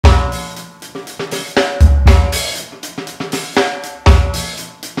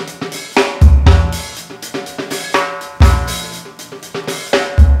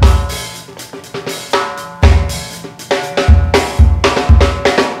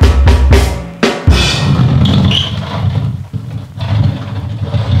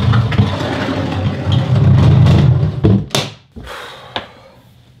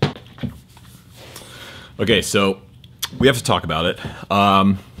Okay, so we have to talk about it.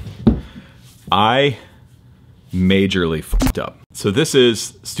 I majorly fucked up. So this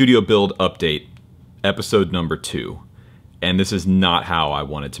is Studio Build Update, episode number 2. And this is not how I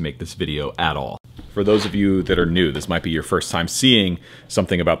wanted to make this video at all. For those of you that are new, this might be your first time seeing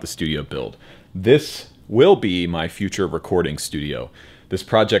something about the Studio Build. This will be my future recording studio. This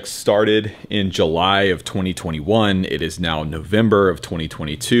project started in July of 2021. It is now November of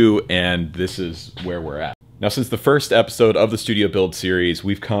 2022, and this is where we're at. Now, since the first episode of the Studio Build series,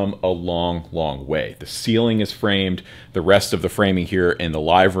 we've come a long, long way. The ceiling is framed, the rest of the framing here in the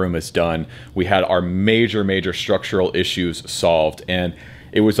live room is done. We had our major structural issues solved, and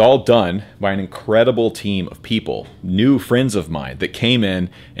it was all done by an incredible team of people, new friends of mine that came in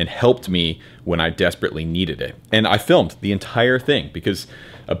and helped me when I desperately needed it. And I filmed the entire thing because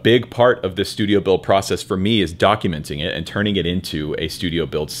a big part of the Studio Build process for me is documenting it and turning it into a Studio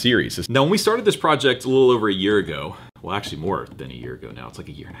Build series. Now, when we started this project a little over a year ago, well, actually more than a year ago now, it's like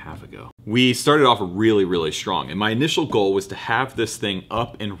a year and a half ago, we started off really strong. And my initial goal was to have this thing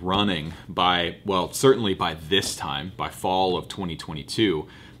up and running by, well, certainly by this time, by fall of 2022.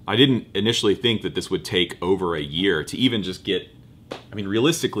 I didn't initially think that this would take over a year to even just get, I mean,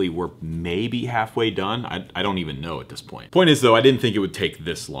 realistically, we're maybe halfway done. I don't even know at this point. Point is, though, I didn't think it would take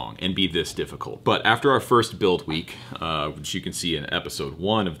this long and be this difficult. But after our first build week, which you can see in episode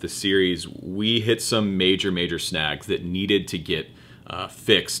 1 of this series, we hit some major snags that needed to get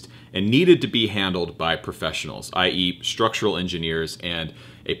fixed and needed to be handled by professionals, i.e. structural engineers and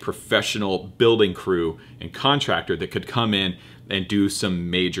a professional building crew and contractor that could come in and do some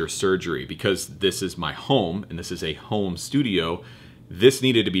major surgery. Because this is my home and this is a home studio, this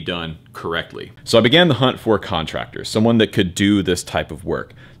needed to be done correctly. So I began the hunt for contractors, someone that could do this type of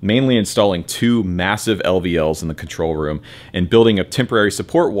work, mainly installing 2 massive LVLs in the control room and building a temporary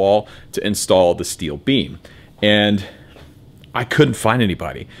support wall to install the steel beam. And I couldn't find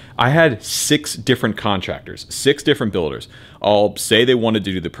anybody. I had 6 different contractors, 6 different builders, all say they wanted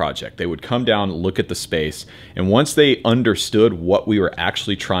to do the project. They would come down, look at the space, and once they understood what we were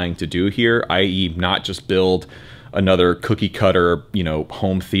actually trying to do here, i.e. not just build another cookie cutter, you know,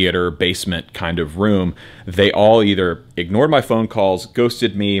 home theater basement kind of room, they all either ignored my phone calls,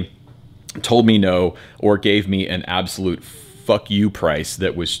 ghosted me, told me no, or gave me an absolute fuck you price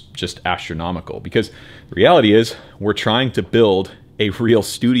that was just astronomical. Because the reality is, we're trying to build a real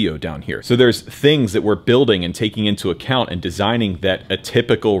studio down here. So there's things that we're building and taking into account and designing that a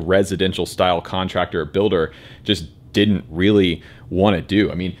typical residential style contractor or builder just didn't really want to do.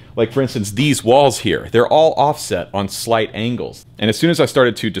 I mean, like for instance, these walls here, they're all offset on slight angles. And as soon as I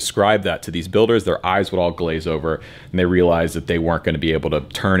started to describe that to these builders, their eyes would all glaze over and they realized that they weren't going to be able to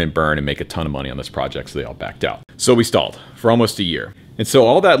turn and burn and make a ton of money on this project, so they all backed out. So we stalled for almost a year. And so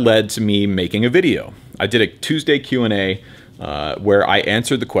all that led to me making a video. I did a Tuesday Q&A where I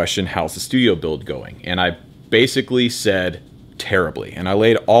answered the question, how's the studio build going? And I basically said terribly. And I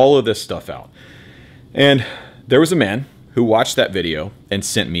laid all of this stuff out. And there was a man who watched that video and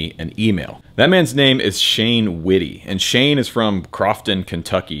sent me an email. That man's name is Shane Whitty, and Shane is from Crofton,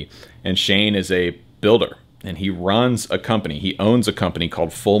 Kentucky, and Shane is a builder, and he runs a company. He owns a company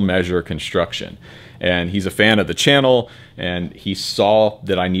called Full Measure Construction, and he's a fan of the channel, and he saw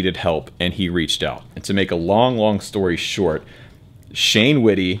that I needed help, and he reached out. And to make a long story short, Shane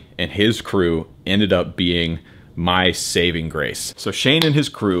Whitty and his crew ended up being my saving grace. So Shane and his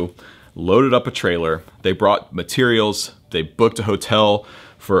crew loaded up a trailer, they brought materials, they booked a hotel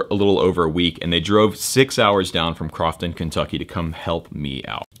for a little over a week, and they drove 6 hours down from Crofton, Kentucky to come help me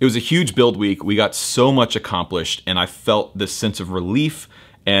out. It was a huge build week. We got so much accomplished, and I felt this sense of relief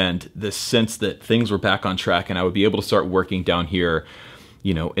and this sense that things were back on track and I would be able to start working down here,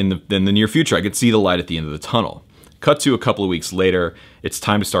 you know, in the near future. I could see the light at the end of the tunnel. Cut to a couple of weeks later, it's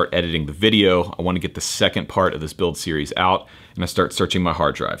time to start editing the video. I want to get the second part of this build series out, and I start searching my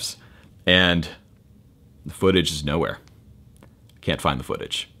hard drives. And the footage is nowhere. Can't find the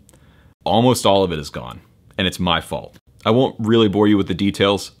footage. Almost all of it is gone, and it's my fault. I won't really bore you with the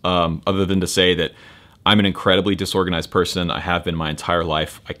details, other than to say that I'm an incredibly disorganized person. I have been my entire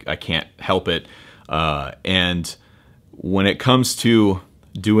life. I can't help it. And when it comes to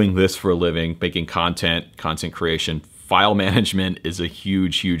doing this for a living, making content creation, file management is a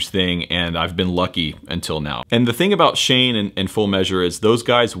huge thing, and I've been lucky until now. And the thing about Shane and Full Measure is those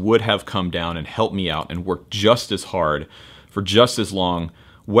guys would have come down and helped me out and worked just as hard for just as long,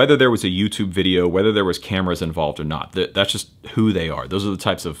 whether there was a YouTube video, whether there was cameras involved or not. That's just who they are. Those are the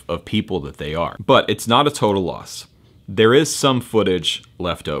types of people that they are. But it's not a total loss. There is some footage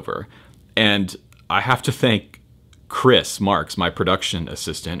left over, and I have to thank Chris Marks, my production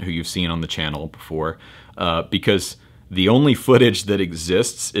assistant, who you've seen on the channel before, because the only footage that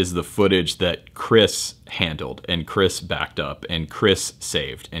exists is the footage that Chris handled and Chris backed up and Chris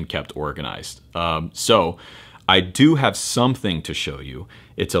saved and kept organized. So I do have something to show you.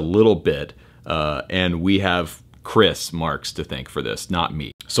 It's a little bit, and we have Chris Marks to thank for this, not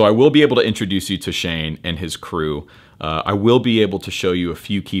me. So I will be able to introduce you to Shane and his crew. I will be able to show you a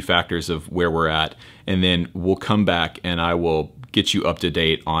few key factors of where we're at, and then we'll come back and I will get you up to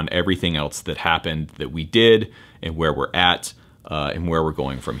date on everything else that happened that we did and where we're at and where we're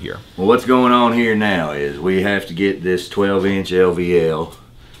going from here. Well, what's going on here now is we have to get this 12-inch LVL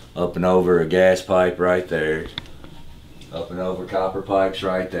up and over a gas pipe right there, up and over copper pipes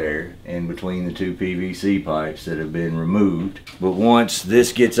right there, in between the two PVC pipes that have been removed. But once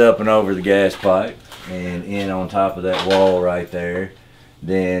this gets up and over the gas pipe and in on top of that wall right there,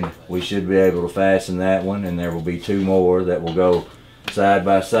 then we should be able to fasten that one, and there will be two more that will go side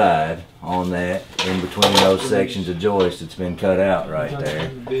by side on that in between those sections of joist that's been cut out right there,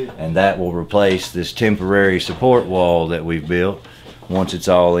 and that will replace this temporary support wall that we've built once it's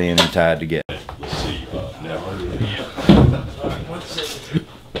all in and tied together. Let's see now.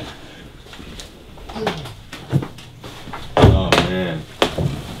 Oh man.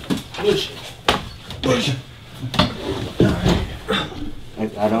 Push.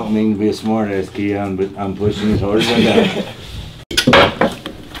 I don't mean to be a smart ass, Keon, but I'm pushing as hard as I can.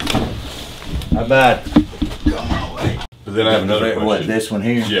 How about? Come on, wait. But then I have another question. What, this one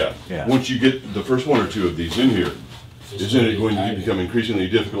here? Yeah. Once you get the first one or two of these in here, isn't it going to become increasingly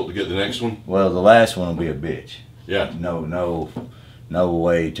difficult to get the next one? Well, the last one will be a bitch. Yeah. No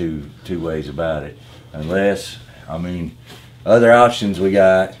way two ways about it. Unless, I mean, other options we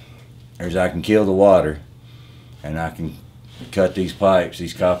got is I can kill the water, and I can cut these pipes,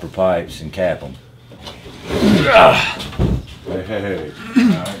 these copper pipes, and cap them. Hey. All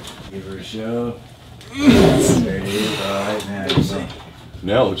right, give her a shove. There it is. All right, now you see.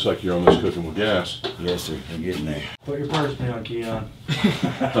 Now it looks like you're almost cooking with gas. Yes, sir. We're getting there. Put your purse down, Keon.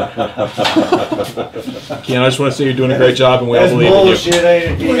 Keon, I just want to say you're doing a great job, and we all That's believe in you. bullshit,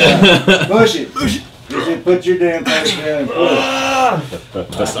 ain't it, Keon? Push it. Push it. Put your damn purse down and push it.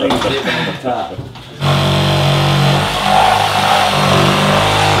 I think it's hitting on the top.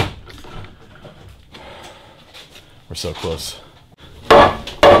 We're so close.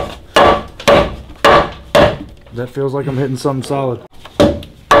 That feels like I'm hitting something solid.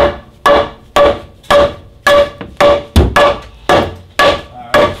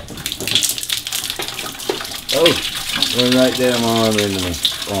 Oh, run right down my arm into my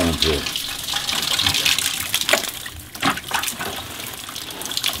armpit.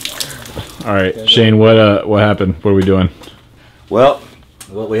 All right, Shane, what happened? What are we doing? Well,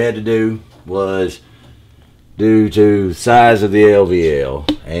 what we had to do was, due to the size of the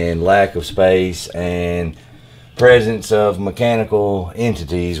LVL and lack of space and presence of mechanical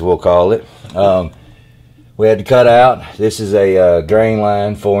entities, we'll call it, we had to cut out. This is a drain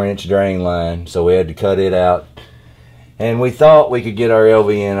line, 4-inch drain line, so we had to cut it out. And we thought we could get our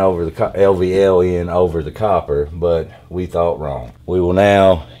LVL in over the copper, but we thought wrong. We will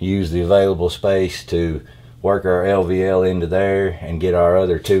now use the available space to work our LVL into there and get our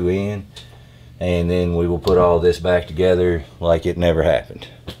other two in, and then we will put all this back together like it never happened.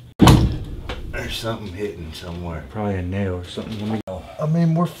 There's something hitting somewhere. Probably a nail or something. Let me go. I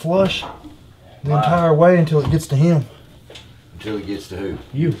mean, we're flush the entire way until it gets to him. Until it gets to who?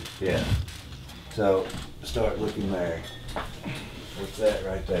 You. Yeah. So, start looking there. What's that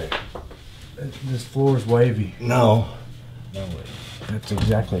right there? This floor is wavy. No. No way. That's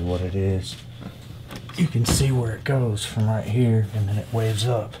exactly what it is. You can see where it goes from right here, and then it waves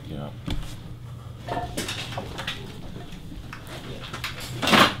up. Yeah.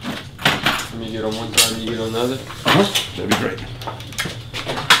 When you get on one side, you get on the other? That'd be great.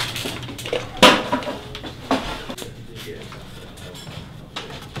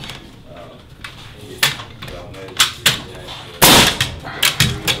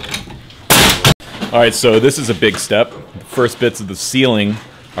 All right, so this is a big step. The first bits of the ceiling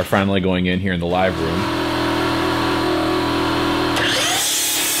are finally going in here in the live room.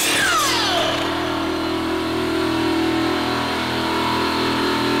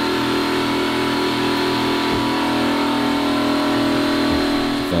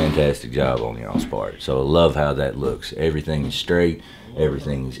 Fantastic job on y'all's part. So I love how that looks. Everything is straight,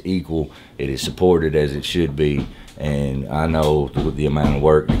 everything is equal, it is supported as it should be, and I know the amount of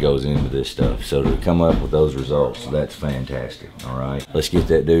work that goes into this stuff. So to come up with those results, that's fantastic. All right, let's get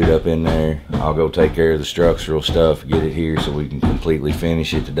that dude up in there. I'll go take care of the structural stuff, get it here so we can completely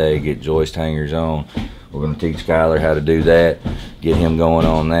finish it today, get joist hangers on. We're going to teach Skyler how to do that, get him going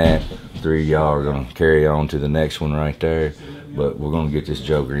on that. 3 of y'all are gonna carry on to the next one right there. But we're gonna get this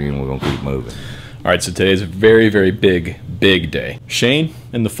joker in, we're gonna keep moving. All right, so today's a very, very big day. Shane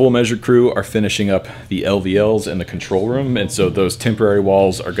and the Full Measure crew are finishing up the LVLs in the control room, and so those temporary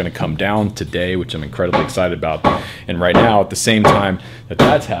walls are gonna come down today, which I'm incredibly excited about. And right now, at the same time that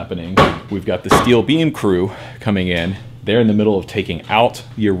that's happening, we've got the steel beam crew coming in. They're in the middle of taking out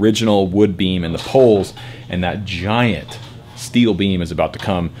the original wood beam and the poles, and that giant steel beam is about to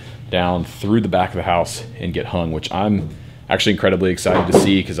come down through the back of the house and get hung, which I'm actually incredibly excited to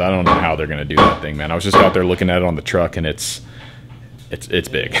see, because I don't know how they're going to do that thing, man. I was just out there looking at it on the truck, and it's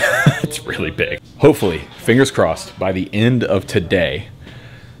big. It's really big. Hopefully, fingers crossed, by the end of today,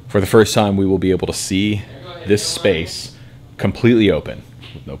 for the first time, we will be able to see this space completely open,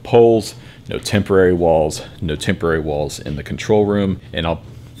 with no poles, no temporary walls in the control room, and I'll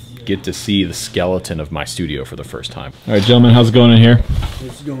get to see the skeleton of my studio for the first time. All right, gentlemen, how's it going in here?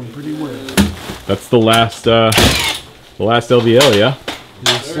 It's going pretty well. That's the last LVL, yeah?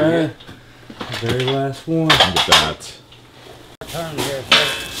 Yes, sir. The very last one. Look at that. Turn here,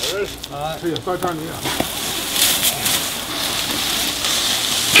 sir. All right. Yeah, start turning, yeah.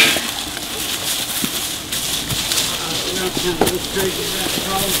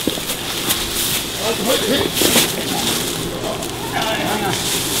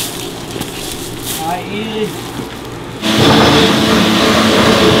 All right, easy.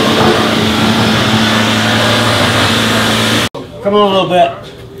 Come on a little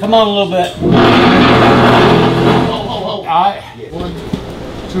bit. Come on a little bit. All right. 1,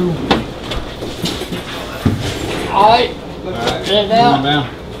 2. All right. Get it down.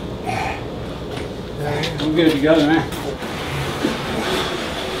 We're good to go, man.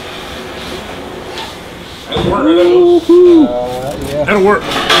 That'll work. Yeah. That'll work.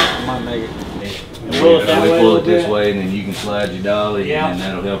 Might make it. We pull it this way, and then you can slide your dolly, Yeah. and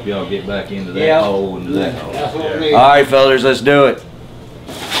that'll help y'all get back into that Yeah. hole and to that hole. That's what we need. All right, fellas, let's do it.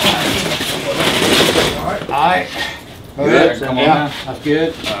 All right. Good. Come on now. That's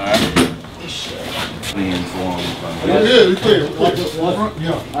good. Clean form. Good, it's clear.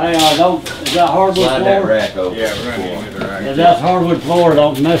 Hey, don't, is that hardwood Slide that floor? rack over. Yeah, we're gonna need the rack. If that's hardwood floor,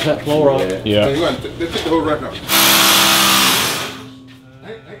 don't mess that floor up. Yeah. Yeah. Hey, go ahead, take the whole rack off.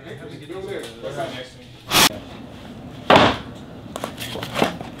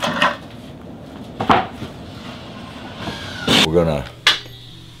 We're gonna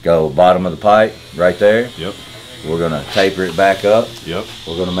go bottom of the pipe right there. Yep, We're gonna taper it back up. yep.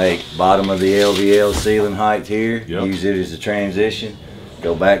 We're gonna make bottom of the LVL ceiling height here. Yep. Use it as a transition.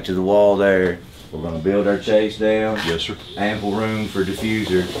 Go back to the wall there. We're gonna build our chase down. Yes, sir. Ample room for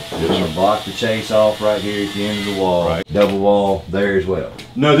diffuser. We're gonna block the chase off right here at the end of the wall. Right. Double wall there as well.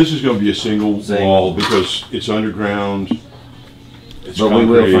 No, this is gonna be a single Single. wall because it's underground. It's But we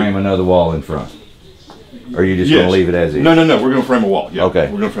will concrete. frame another wall in front. Or are you just Yes. gonna leave it as is? No, we're gonna frame a wall. Yeah. Okay.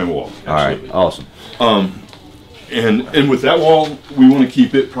 We're gonna frame a wall. All right, Absolutely. awesome. And with that wall, we want to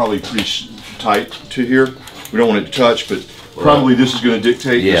keep it probably pretty tight to here. We don't want it to touch, but probably this is going to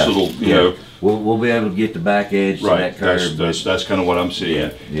dictate Yeah. this little, you know. We'll be able to get the back edge to Right. that curve. That's kind of what I'm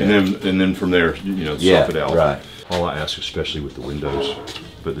seeing. Yeah. And then from there, you know, Yeah, stuff it out. right. All I ask, especially with the windows,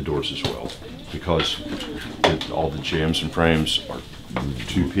 but the doors as well, because all the jambs and frames are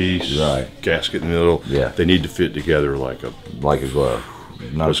two-piece, Right. gasket in the middle. Yeah. They need to fit together like a Like a glove.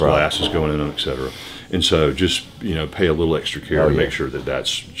 Not a those problem. glasses going in them, etc. And so just, you know, pay a little extra care Oh, to yeah. make sure that that's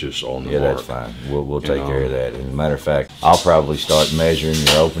just on the Yeah, mark. that's fine. We'll take know. care of that. As a matter of fact, I'll probably start measuring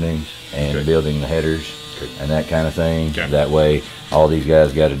your openings and Okay. building the headers Okay. and that kind of thing. Okay. That way, all these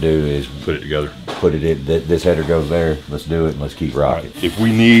guys got to do is Put it together. put it in. This header goes there. Let's do it and let's keep rocking. If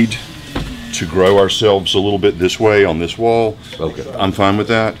we need to grow ourselves a little bit this way on this wall, Okay. I'm fine with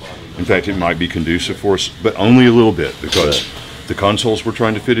that. In fact, it might be conducive for us, but only a little bit, because the consoles we're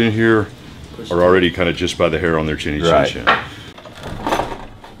trying to fit in here are already kind of just by the hair on their chinny chin Right. chin.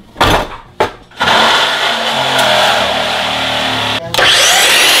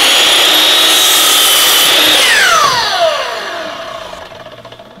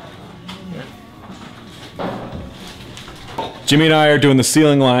 Jimmy and I are doing the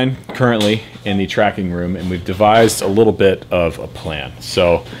ceiling line currently in the tracking room, and we've devised a little bit of a plan.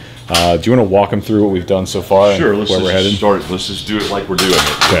 So, do you want to walk them through what we've done so far? Sure, and let's where we're headed? just start. Let's just do it like we're doing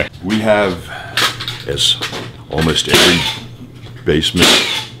it. Okay. We have, as almost every basement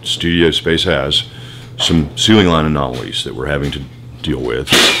studio space has, some ceiling line anomalies that we're having to deal with.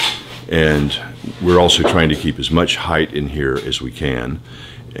 And we're also trying to keep as much height in here as we can.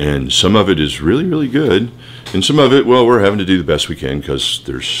 And some of it is really, really good. And some of it, well, we're having to do the best we can because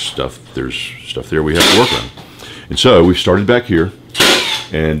there's stuff there we have to work on. And so we've started back here.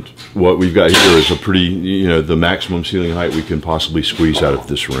 And what we've got here is a pretty, you know, the maximum ceiling height we can possibly squeeze out of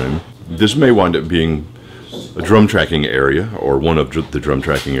this room. This may wind up being a drum tracking area, or one of the drum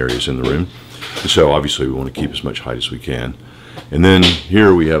tracking areas in the room. So obviously we want to keep as much height as we can. And then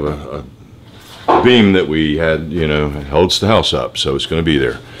here we have a beam that we had, you know, holds the house up, so it's going to be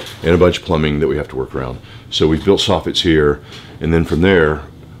there, and a bunch of plumbing that we have to work around. So we've built soffits here, and then from there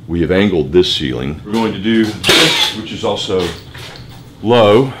we have angled this ceiling. We're going to do this, which is also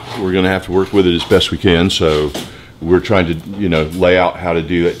low. We're going to have to work with it as best we can, so we're trying to, you know, lay out how to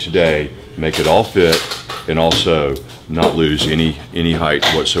do it today, make it all fit, and also not lose any height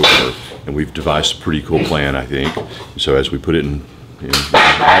whatsoever. And we've devised a pretty cool plan, I think. So as we put it in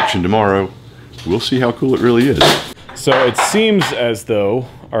action tomorrow, we'll see how cool it really is. So it seems as though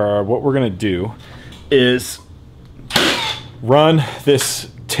what we're gonna do is run this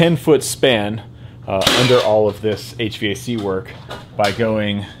 10-foot span under all of this HVAC work by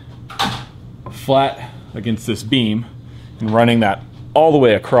going flat against this beam and running that all the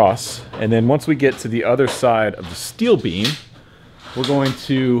way across. And then once we get to the other side of the steel beam, we're going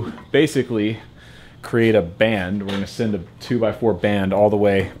to basically create a band. We're going to send a 2x4 band all the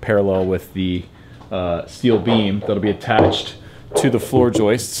way parallel with the steel beam that'll be attached to the floor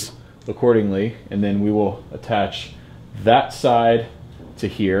joists accordingly, and then we will attach that side to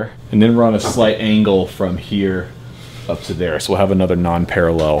here and then run a slight angle from here up to there. So we'll have another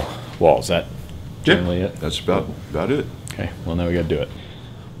non-parallel wall. Is that generally it? That's about it. Okay, well now we gotta do it.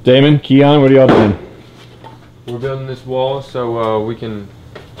 Damon, Keon, what are y'all doing? We're building this wall so we can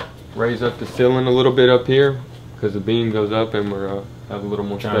raise up the ceiling a little bit up here because the beam goes up and we're have a little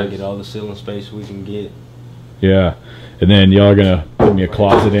more Trying to space. get all the ceiling space we can get. Yeah, and then y'all are gonna put me a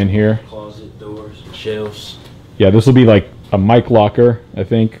closet in here. Closet, doors, shelves. Yeah, this will be like a mic locker, I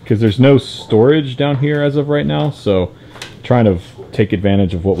think, because there's no storage down here as of right now, so trying to take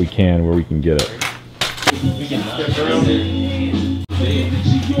advantage of what we can where we can get it.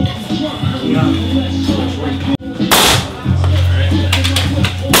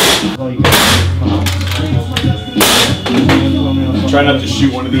 Try not to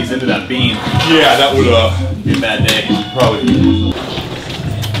shoot one of these into that beam. Yeah, that would Be a bad day. probably.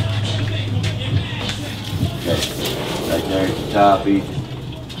 Right there at the top, each.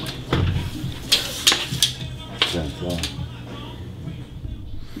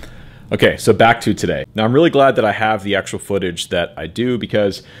 Okay, so back to today. Now I'm really glad that I have the actual footage that I do,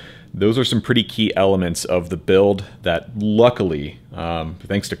 because those are some pretty key elements of the build that luckily,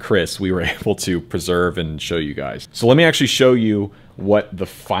 thanks to Chris, we were able to preserve and show you guys. So let me actually show you what the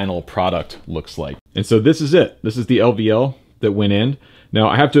final product looks like. And so this is it. This is the LVL that went in. Now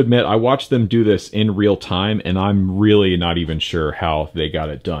I have to admit, I watched them do this in real time and I'm really not even sure how they got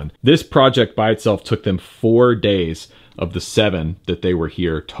it done. This project by itself took them 4 days of the 7 that they were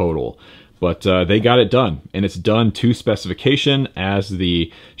here total. But they got it done, and it's done to specification as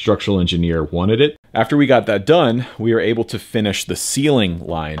the structural engineer wanted it. After we got that done, we were able to finish the ceiling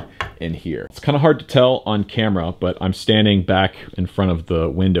line in here. It's kind of hard to tell on camera, but I'm standing back in front of the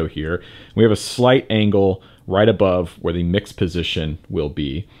window here. We have a slight angle right above where the mix position will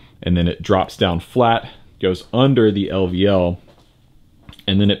be, and then it drops down flat, goes under the LVL,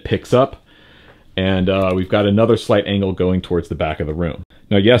 and then it picks up, and we've got another slight angle going towards the back of the room.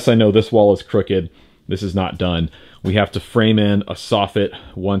 Now, yes, I know this wall is crooked. This is not done. We have to frame in a soffit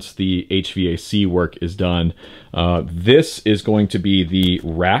once the HVAC work is done. This is going to be the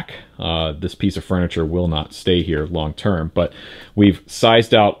rack. This piece of furniture will not stay here long term, but we've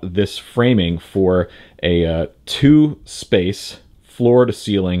sized out this framing for a 2-space floor to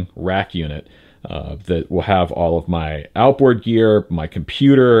ceiling rack unit that will have all of my outboard gear, my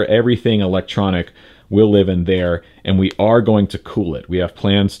computer, everything electronic will live in there, and we are going to cool it. We have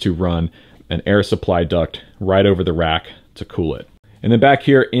plans to run an air supply duct right over the rack to cool it. And then back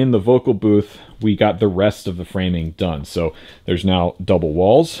here in the vocal booth, we got the rest of the framing done. So there's now double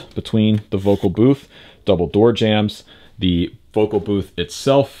walls between the vocal booth, double door jambs. The vocal booth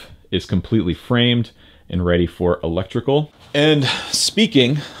itself is completely framed and ready for electrical. And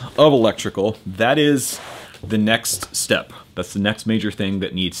speaking of electrical, that is the next step. That's the next major thing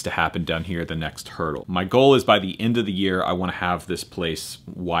that needs to happen down here, the next hurdle. My goal is by the end of the year, I want to have this place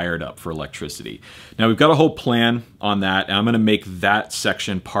wired up for electricity. Now we've got a whole plan on that, and I'm going to make that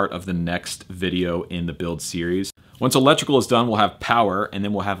section part of the next video in the build series. Once electrical is done, we'll have power, and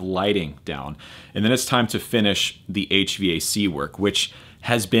then we'll have lighting down. And then it's time to finish the HVAC work, which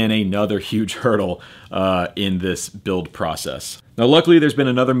has been another huge hurdle in this build process. Now, luckily, there's been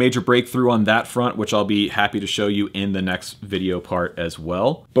another major breakthrough on that front, which I'll be happy to show you in the next video part as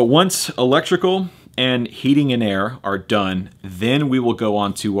well. But once electrical and heating and air are done, then we will go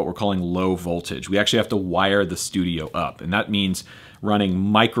on to what we're calling low voltage. We actually have to wire the studio up, and that means running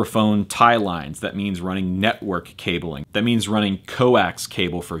microphone tie lines. That means running network cabling. That means running coax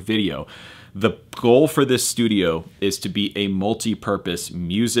cable for video. The goal for this studio is to be a multi-purpose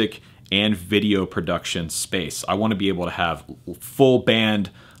music and video production space. I want to be able to have full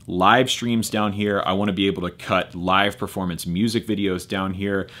band live streams down here. I want to be able to cut live performance music videos down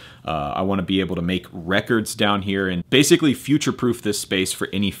here. I want to be able to make records down here and basically future-proof this space for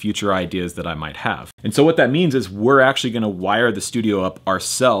any future ideas that I might have. And so what that means is we're actually going to wire the studio up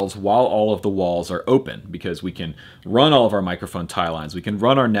ourselves while all of the walls are open, because we can run all of our microphone tie lines, we can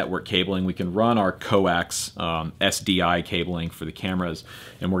run our network cabling, we can run our coax SDI cabling for the cameras,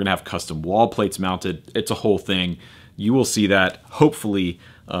 and we're going to have custom wall plates mounted. It's a whole thing. You will see that hopefully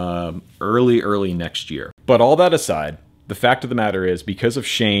early next year. But all that aside, the fact of the matter is, because of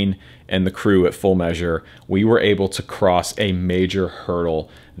Shane and the crew at Full Measure, we were able to cross a major hurdle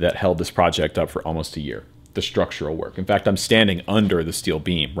that held this project up for almost a year: the structural work. In fact, I'm standing under the steel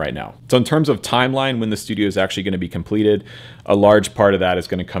beam right now. So in terms of timeline, when the studio is actually going to be completed, a large part of that is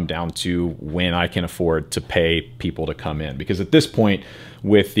going to come down to when I can afford to pay people to come in. Because at this point,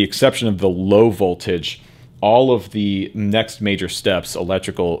 with the exception of the low voltage, all of the next major steps,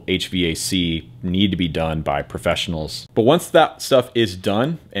 electrical, HVAC, need to be done by professionals. But once that stuff is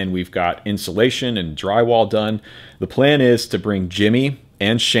done and we've got insulation and drywall done, the plan is to bring Jimmy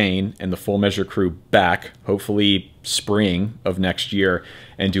and Shane and the Full Measure crew back, hopefully spring of next year,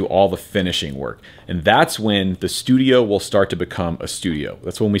 and do all the finishing work. And that's when the studio will start to become a studio.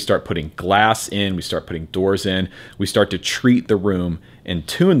 That's when we start putting glass in, we start putting doors in, we start to treat the room and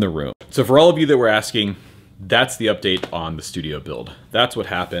tune the room. So for all of you that were asking, that's the update on the studio build. That's what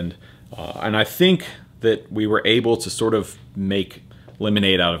happened. And I think that we were able to sort of make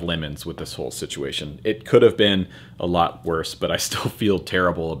lemonade out of lemons with this whole situation. It could have been a lot worse, but I still feel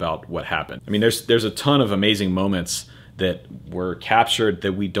terrible about what happened. I mean, there's a ton of amazing moments that were captured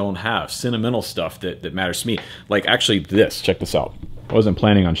that we don't have. Sentimental stuff that matters to me. Like actually this, check this out. I wasn't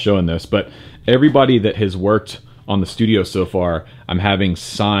planning on showing this, but everybody that has worked on the studio so far, I'm having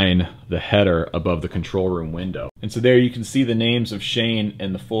sign the header above the control room window. And so there you can see the names of Shane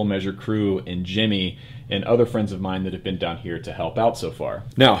and the Full Measure crew and Jimmy and other friends of mine that have been down here to help out so far.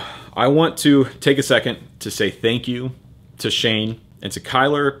 Now, I want to take a second to say thank you to Shane and to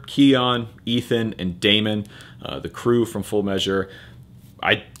Kyler, Keon, Ethan, and Damon, the crew from Full Measure.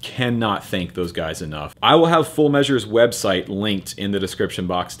 I cannot thank those guys enough. I will have Full Measure's website linked in the description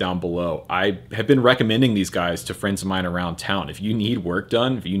box down below. I have been recommending these guys to friends of mine around town. If you need work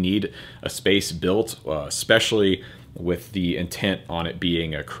done, if you need a space built, especially with the intent on it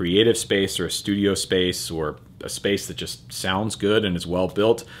being a creative space or a studio space or a space that just sounds good and is well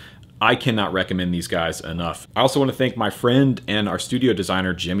built, I cannot recommend these guys enough. I also want to thank my friend and our studio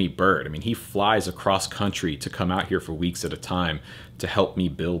designer, Jimmy Bird. I mean, he flies across country to come out here for weeks at a time to help me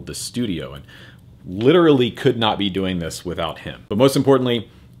build the studio, and literally could not be doing this without him. But most importantly,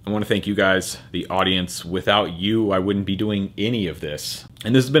 I want to thank you guys, the audience. Without you, I wouldn't be doing any of this.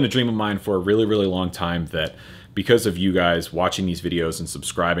 And this has been a dream of mine for a really, really long time that because of you guys watching these videos and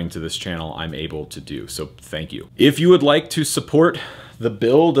subscribing to this channel, I'm able to do. So thank you. If you would like to support the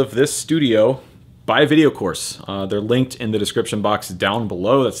build of this studio, buy a video course. They're linked in the description box down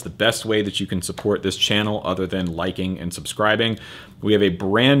below. That's the best way that you can support this channel other than liking and subscribing. We have a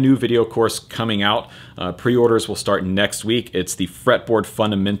brand new video course coming out. Pre-orders will start next week. It's the Fretboard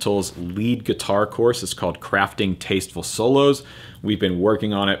Fundamentals lead guitar course. It's called Crafting Tasteful Solos. We've been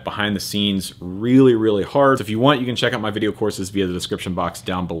working on it behind the scenes really, really hard. So if you want, you can check out my video courses via the description box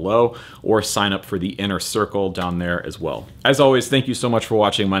down below or sign up for the inner circle down there as well. As always, thank you so much for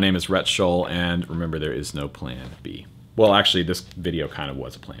watching. My name is Rhett Scholl, and remember, there is no plan B. Well, actually, this video kind of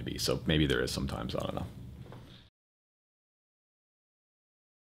was a plan B, so maybe there is sometimes, I don't know.